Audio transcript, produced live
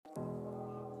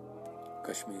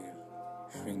Kashmir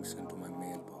shrinks into my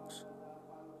mailbox.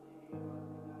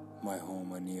 My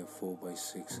home a near 4 by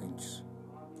 6 inches.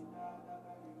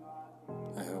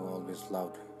 I have always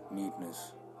loved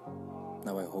neatness.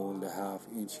 Now I hold the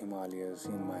half-inch Himalayas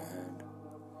in my hand.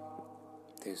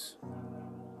 This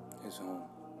is home.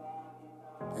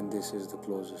 And this is the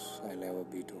closest I'll ever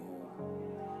be to home.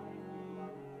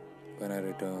 When I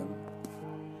return,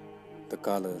 the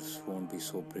colors won't be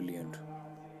so brilliant.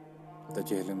 The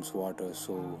Jehlim's water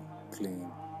so clean,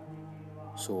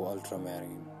 so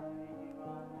ultramarine.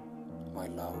 My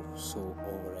love so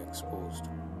overexposed.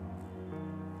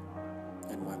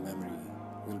 And my memory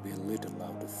will be a little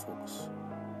out of focus.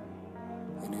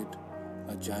 In it,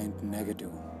 a giant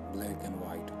negative, black and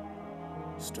white,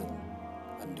 still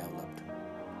undeveloped.